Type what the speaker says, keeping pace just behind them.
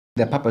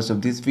The purpose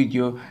of this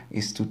video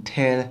is to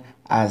tell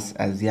us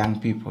as young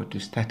people to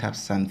start up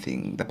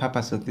something. The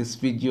purpose of this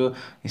video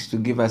is to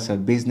give us a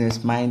business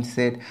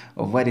mindset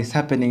of what is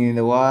happening in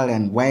the world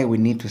and why we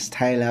need to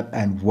style up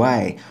and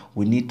why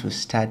we need to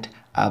start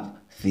up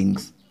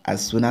things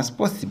as soon as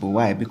possible.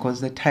 Why?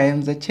 Because the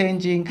times are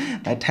changing,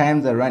 the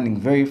times are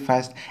running very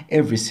fast.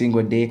 Every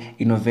single day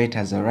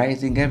innovators are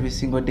rising, every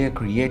single day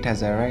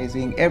creators are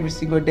rising, every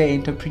single day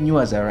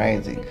entrepreneurs are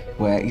rising.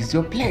 Where is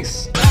your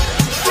place?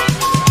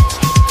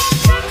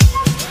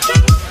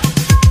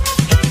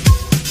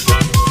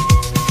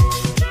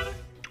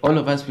 All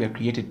of us were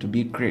created to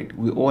be great.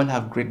 We all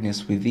have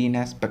greatness within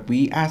us, but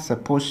we are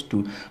supposed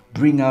to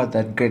bring out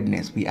that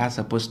greatness. We are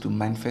supposed to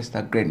manifest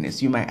that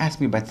greatness. You might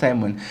ask me, but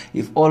Simon,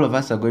 if all of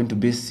us are going to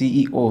be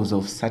CEOs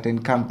of certain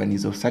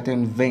companies, of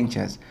certain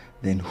ventures,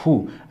 then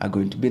who are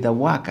going to be the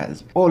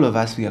workers? All of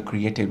us, we are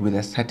created with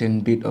a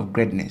certain bit of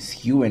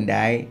greatness. You and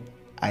I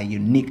are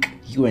unique.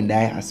 You and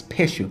I are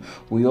special.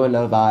 We all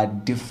have our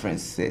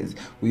differences.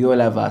 We all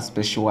have our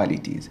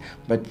specialities.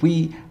 But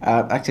we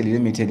actually,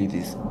 let me tell you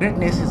this.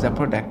 Greatness is a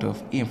product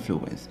of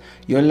influence.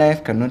 Your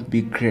life cannot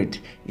be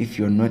great if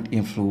you're not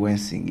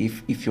influencing,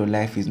 if your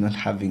life is not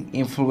having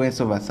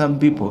influence over some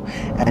people.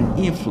 And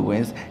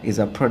influence is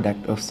a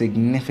product of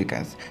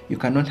significance. You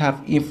cannot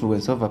have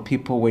influence over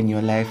people when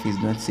your life is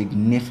not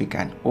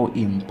significant or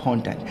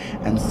important.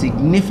 And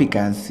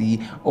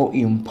significancy or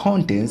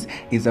importance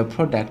is a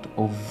product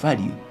of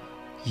value.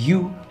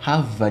 You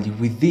have value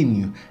within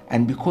you,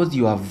 and because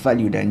you are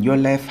valued and your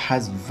life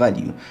has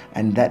value,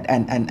 and that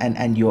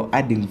and you're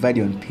adding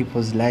value on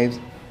people's lives,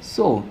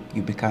 so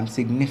you become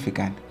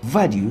significant.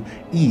 Value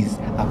is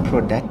a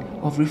product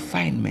of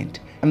refinement.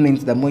 That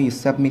means the more you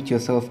submit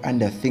yourself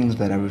under things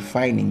that are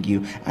refining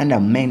you, under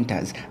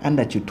mentors,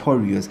 under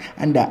tutorials,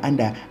 under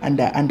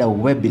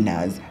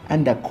webinars,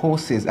 under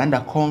courses, under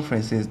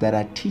conferences that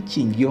are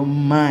teaching your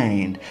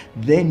mind,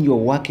 then you're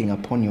working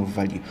upon your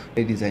value.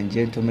 Ladies and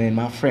gentlemen,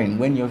 my friend,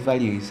 when your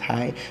value is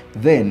high,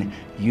 then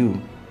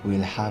you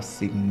will have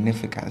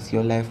significance.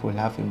 Your life will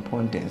have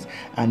importance.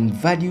 And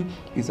value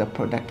is a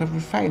product of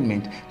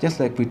refinement. Just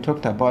like we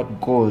talked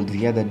about gold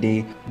the other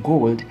day,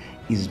 gold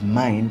is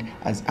mined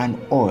as an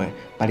ore,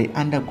 but it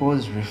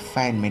undergoes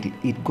refinement.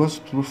 It goes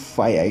through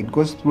fire. It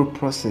goes through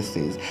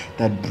processes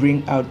that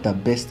bring out the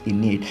best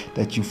in it,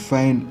 that you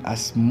find a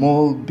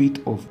small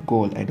bit of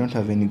gold. I don't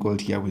have any gold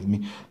here with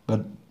me,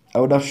 but I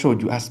would have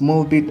showed you a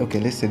small bit. Okay,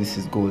 let's say this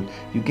is gold.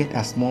 You get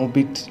a small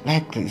bit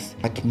like this,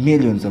 but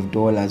millions of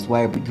dollars.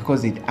 Why?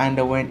 Because it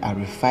underwent a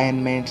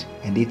refinement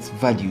and its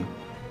value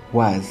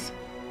was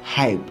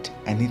hyped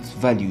and its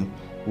value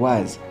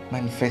was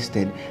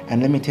manifested.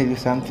 And let me tell you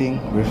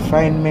something,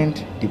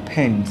 refinement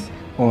depends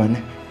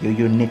on your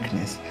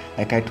uniqueness.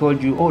 Like I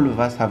told you, all of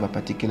us have a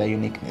particular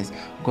uniqueness.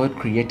 God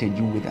created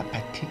you with a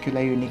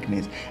particular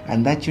uniqueness,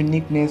 and that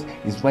uniqueness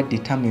is what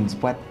determines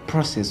what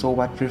process or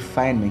what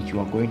refinement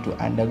you are going to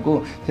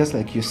undergo. Just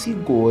like you see,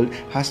 gold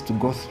has to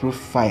go through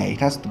fire,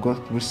 it has to go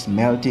through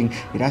smelting,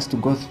 it has to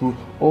go through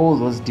all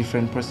those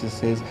different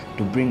processes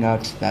to bring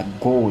out that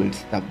gold,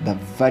 the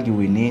value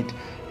in it.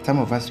 Some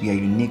of us, we are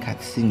unique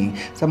at singing.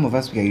 Some of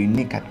us, we are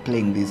unique at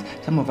playing this.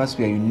 Some of us,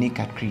 we are unique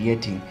at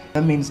creating.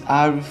 That means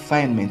our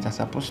refinements are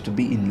supposed to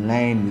be in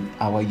line with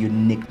our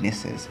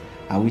uniquenesses.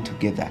 Are we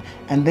together?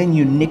 And then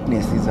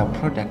uniqueness is a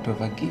product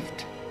of a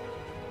gift.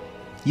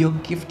 Your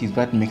gift is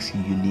what makes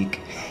you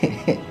unique.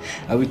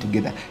 Are we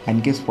together?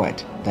 And guess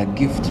what? The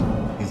gift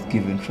is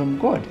given from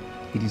God.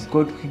 It is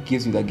God who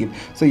gives you the gift.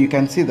 So you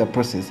can see the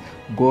process.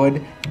 God,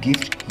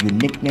 gift,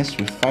 uniqueness,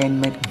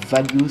 refinement,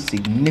 value,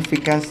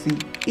 significance,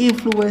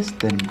 influence,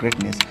 then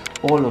greatness.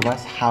 All of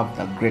us have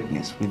the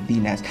greatness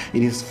within us.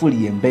 It is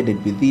fully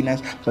embedded within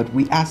us, but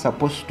we are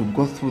supposed to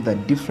go through the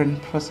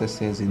different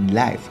processes in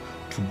life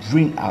to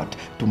bring out,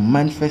 to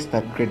manifest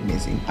that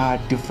greatness in our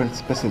different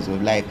spaces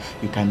of life.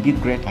 You can be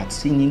great at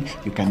singing,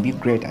 you can be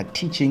great at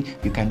teaching,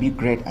 you can be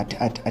great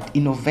at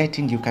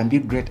innovating, you can be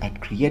great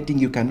at creating,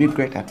 you can be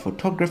great at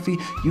photography,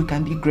 you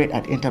can be great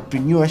at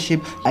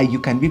entrepreneurship, you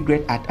can be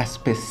great at a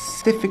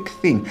specific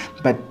thing.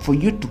 But for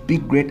you to be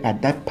great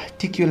at that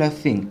particular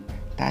thing,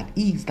 that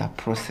is the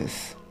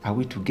process. Are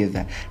we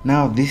together?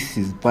 Now this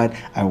is what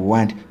I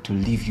want to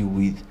leave you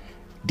with.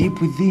 Deep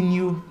within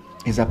you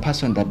is a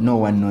person that no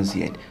one knows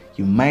yet.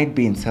 You might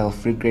be in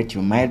self-regret,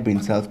 you might be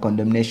in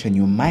self-condemnation,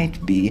 you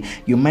might be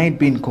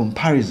in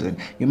comparison.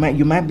 You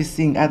might be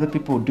seeing other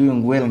people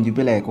doing well and you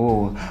be like,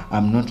 oh,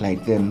 I'm not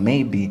like them.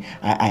 Maybe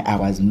I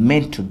was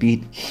meant to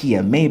be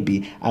here.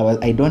 Maybe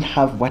I don't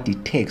have what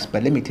it takes.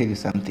 But let me tell you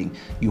something.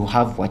 You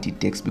have what it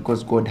takes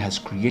because God has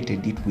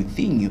created it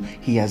within you.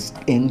 He has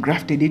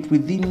engrafted it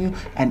within you,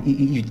 and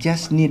you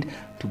just need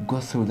to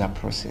go through that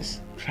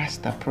process.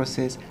 Trust the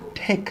process.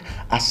 Take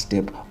a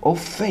step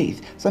of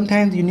faith.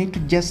 Sometimes you need to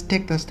just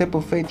take the step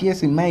of faith.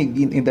 Yes, in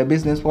the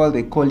business world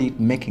they call it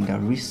making a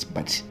risk,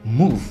 but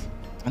move.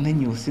 And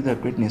then you'll see the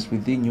greatness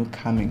within you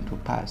coming to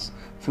pass.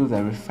 Feel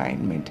the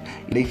refinement.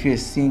 If you're a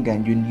singer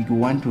and you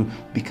want to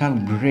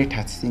become great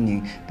at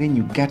singing, then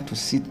you get to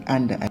sit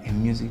under a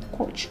music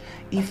coach.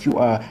 If you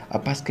are a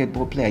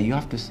basketball player, you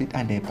have to sit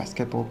under a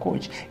basketball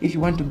coach. If you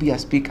want to be a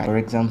speaker, for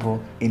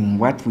example, in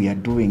what we are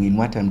doing, in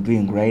what I'm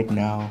doing right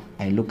now,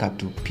 I look up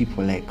to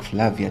people like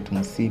Flavia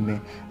Tumusime.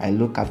 I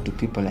look up to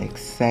people like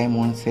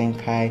Simon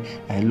Senkai.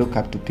 I look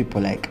up to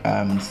people like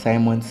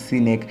Simon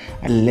Sinek,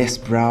 Les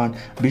Brown,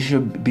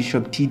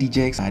 Bishop T.D.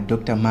 Jakes,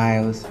 Dr.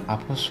 Miles,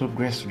 Apostle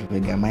Grace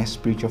Rubega, my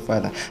spiritual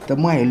father. The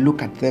more I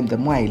look at them, the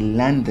more I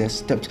learn their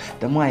steps,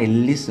 the more I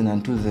listen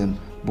unto them,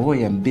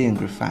 boy, I'm being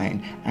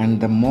refined. And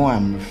the more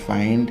I'm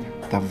refined,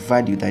 the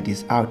value that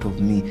is out of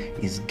me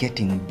is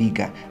getting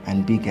bigger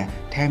and bigger.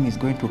 Time is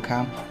going to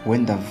come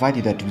when the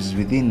value that is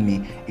within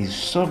me is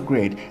so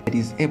great that it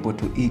is able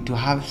to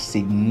have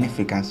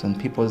significance on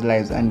people's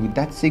lives. And with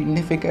that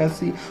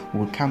significance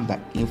will come the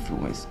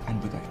influence.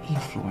 And with the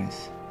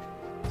influence,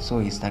 so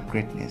is that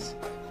greatness.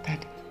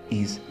 That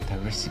is the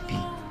recipe.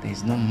 There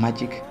is no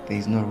magic, there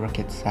is no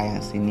rocket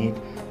science in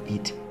it.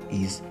 It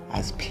is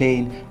as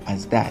plain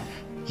as that.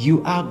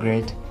 You are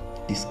great.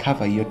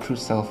 Discover your true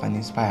self and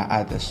inspire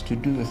others to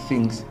do the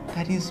things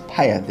that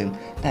inspire them.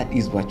 That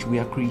is what we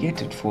are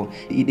created for.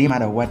 It doesn't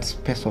matter what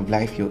space of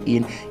life you're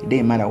in, it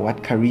doesn't matter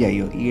what career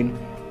you're in,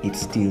 it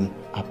still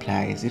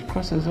applies. It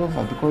crosses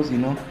over because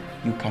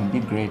you can be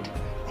great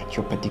at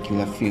your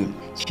particular field.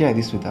 Share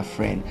this with a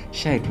friend,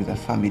 share it with a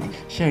family,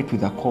 share it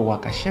with a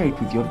co-worker, share it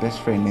with your best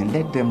friend, and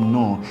let them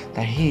know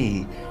that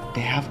hey,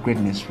 they have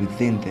greatness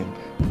within them.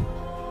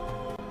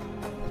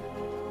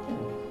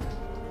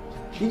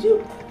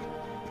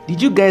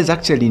 Did you guys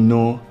actually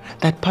know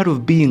that part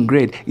of being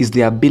great is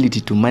the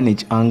ability to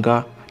manage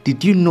anger?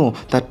 Did you know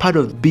that part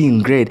of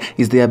being great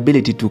is the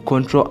ability to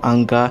control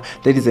anger?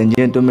 Ladies and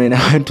gentlemen,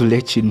 I want to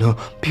let you know,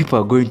 people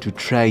are going to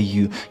try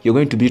you. You're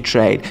going to be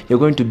tried. You're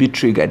going to be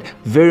triggered.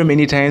 Very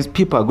many times,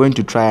 people are going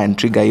to try and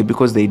trigger you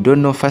because they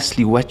don't know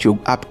firstly what you're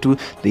up to.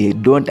 They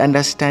don't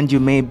understand you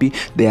maybe.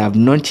 They have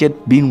not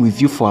yet been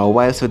with you for a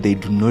while, so they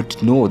do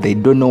not know. They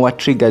don't know what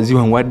triggers you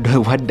and what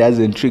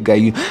doesn't trigger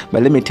you.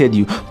 But let me tell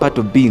you, part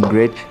of being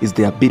great is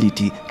the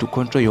ability to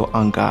control your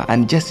anger.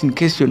 And just in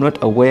case you're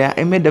not aware,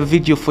 I made a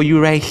video for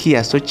you right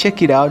here, so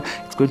check it out.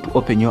 It's going to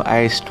open your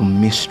eyes to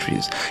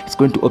mysteries. It's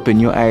going to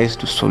open your eyes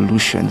to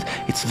solutions.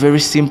 It's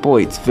very simple,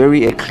 it's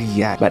very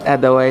clear. But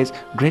otherwise,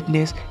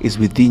 greatness is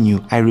within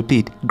you. I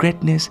repeat,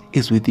 greatness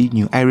is within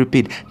you. I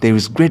repeat, there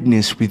is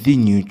greatness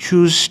within you.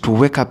 Choose to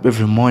wake up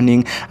every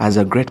morning as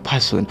a great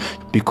person,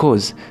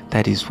 because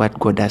that is what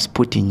God has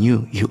put in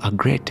you. You are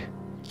great.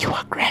 You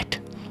are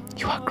great.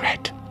 You are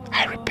great.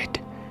 I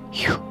repeat,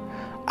 you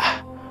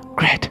are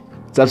great.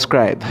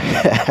 Subscribe.